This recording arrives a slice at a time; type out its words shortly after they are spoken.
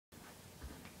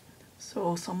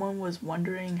So someone was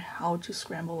wondering how to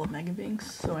scramble a Megaminx,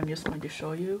 so I'm just going to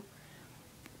show you.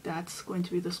 That's going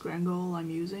to be the scramble I'm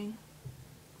using,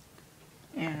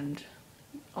 and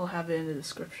I'll have it in the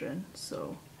description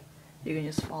so you can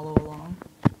just follow along.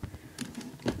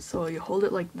 So you hold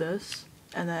it like this,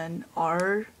 and then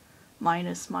R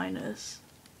minus minus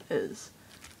is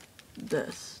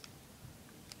this,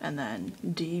 and then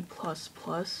D plus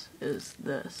plus is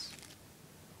this,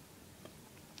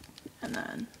 and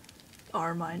then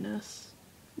R minus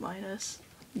minus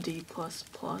D plus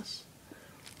plus.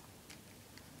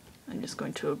 I'm just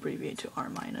going to abbreviate to R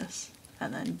minus,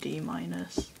 and then D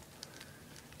minus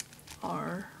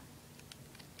R,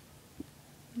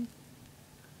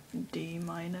 D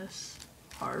minus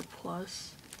R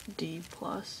plus, D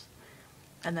plus,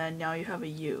 and then now you have a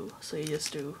U, so you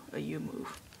just do a U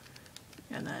move,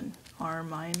 and then R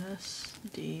minus,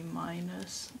 D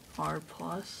minus, R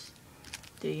plus,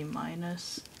 D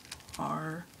minus,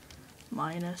 R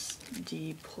minus,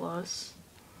 D plus,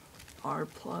 R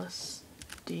plus,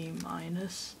 D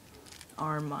minus,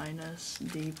 R minus,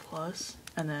 D plus,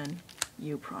 and then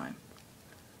U prime.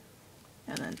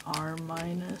 And then R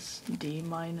minus, D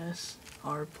minus,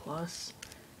 R plus,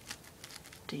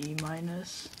 D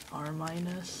minus, R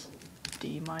minus,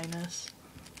 D minus,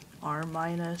 R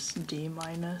minus, D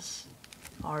minus,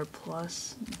 R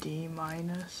plus, D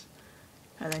minus,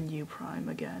 and then U prime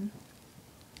again.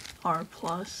 R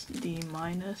plus, D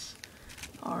minus,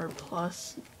 R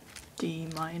plus, D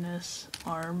minus,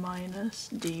 R minus,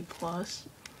 D plus,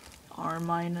 R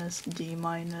minus, D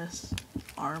minus,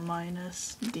 R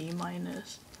minus, D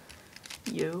minus,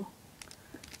 U,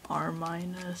 R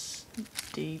minus,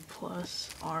 D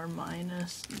plus, R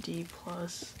minus, D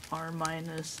plus, R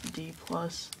minus, D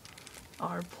plus,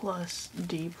 R plus,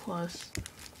 D plus,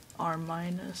 R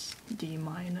minus, D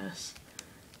minus,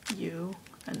 U,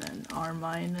 and then R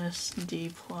minus,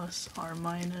 D plus, R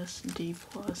minus, D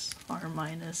plus, R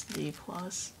minus, D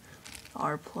plus,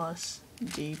 R plus,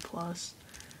 D plus,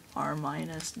 R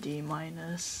minus, D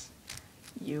minus,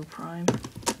 U prime,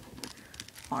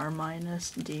 R minus,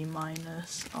 D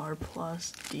minus, R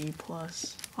plus, D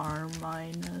plus, R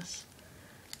minus,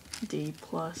 D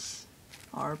plus,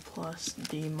 R plus,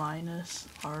 D minus,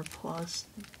 R plus,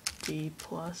 D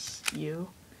plus, U,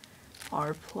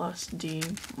 R plus, D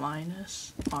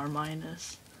minus, R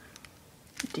minus,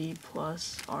 D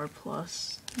plus, R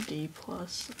plus, D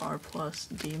plus, R plus,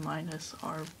 D minus,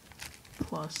 R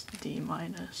plus, D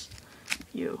minus,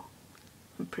 U.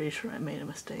 I'm pretty sure I made a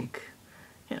mistake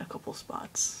in a couple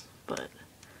spots, but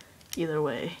either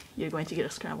way, you're going to get a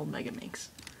scrambled Megaminx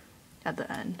at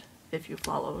the end if you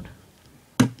followed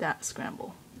that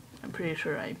scramble. I'm pretty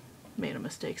sure I made a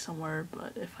mistake somewhere,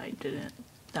 but if I didn't,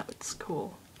 that's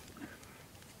cool.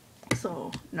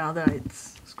 So now that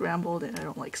it's scrambled and I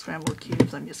don't like scrambled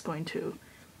cubes, I'm just going to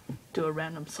do a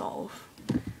random solve.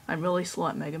 I'm really slow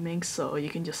at Megaminx, so you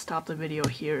can just stop the video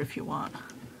here if you want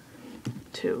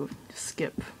to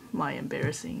skip my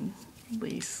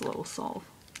embarrassingly slow solve.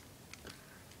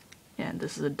 And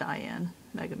this is a Dayan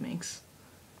Megaminx,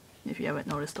 if you haven't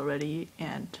noticed already,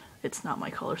 and it's not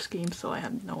my color scheme, so I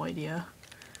have no idea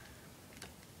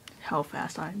how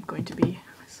fast I'm going to be,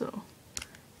 so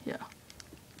yeah.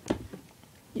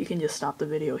 You can just stop the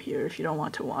video here if you don't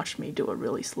want to watch me do a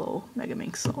really slow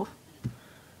Megaminx solve.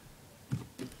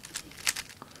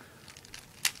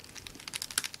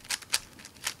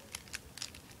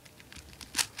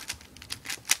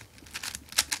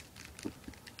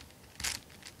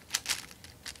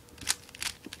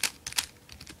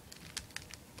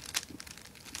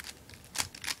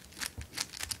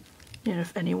 And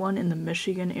if anyone in the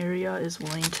Michigan area is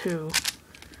willing to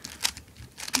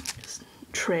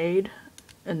trade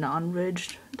a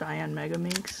non-ridged Dayan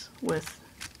Megaminx with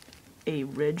a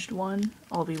ridged one,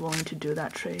 I'll be willing to do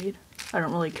that trade. I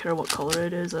don't really care what color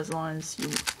it is as long as you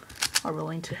are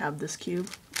willing to have this cube.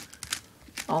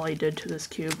 All I did to this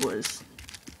cube was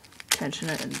tension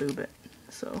it and lube it,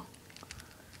 so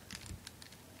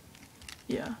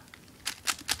yeah.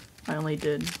 I only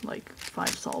did like 5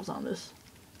 solves on this.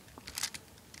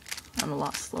 I'm a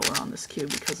lot slower on this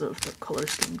cube because of the color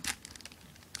scheme.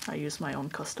 I use my own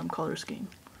custom color scheme.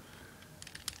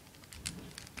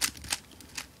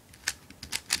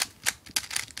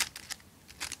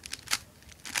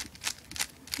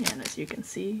 And as you can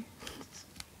see,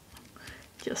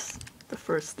 just the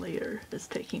first layer is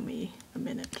taking me a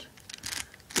minute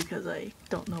because I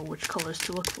don't know which colors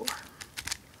to look for.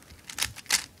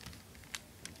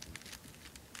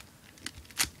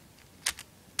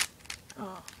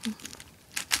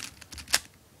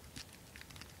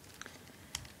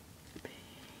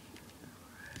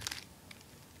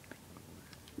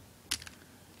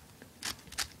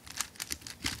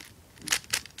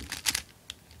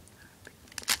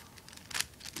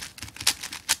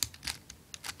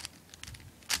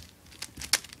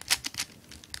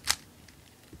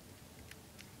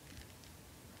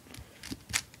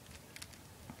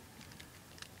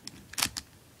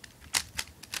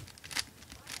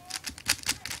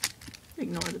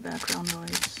 ignore the background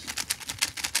noise.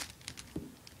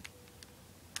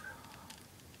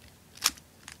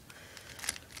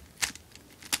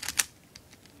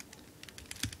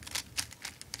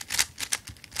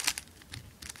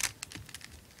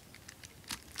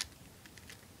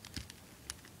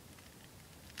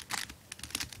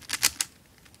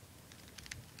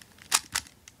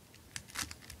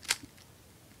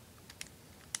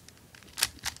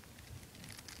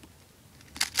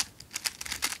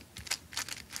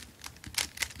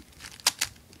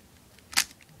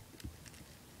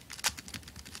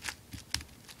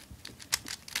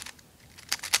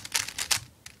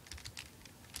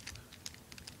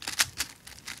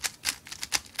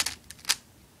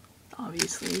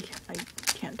 Obviously, I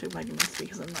can't do Megaminx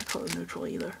because I'm not color neutral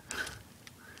either.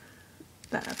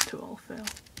 That has to all fail.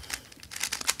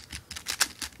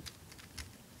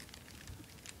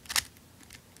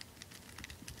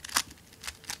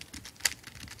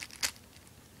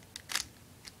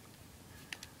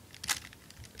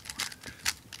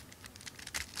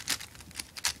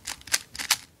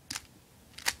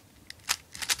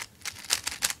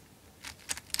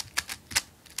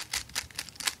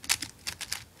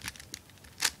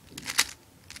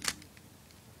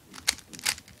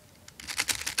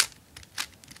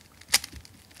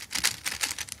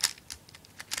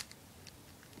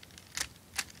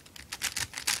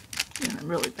 And I'm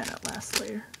really bad at last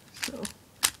layer, so.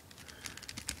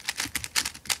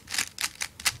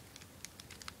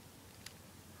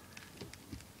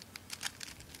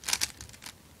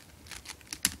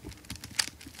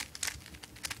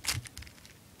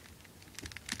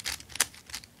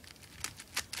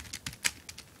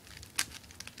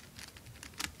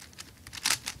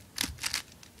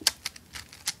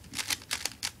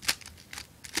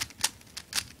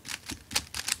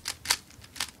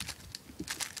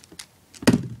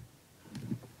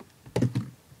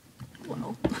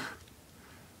 Well,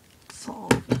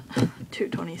 solve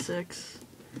 226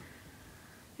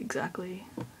 exactly.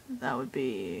 That would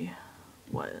be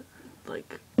what,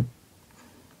 like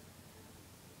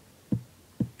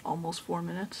almost 4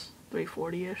 minutes,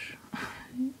 3:40-ish.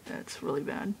 That's really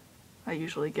bad. I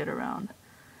usually get around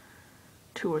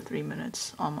 2 or 3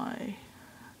 minutes on my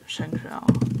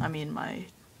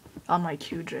on my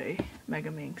QJ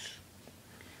Megaminx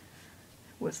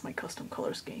with my custom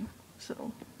colors game.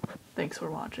 So thanks for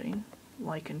watching.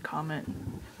 Like and comment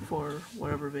for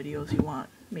whatever videos you want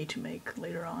me to make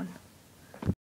later on.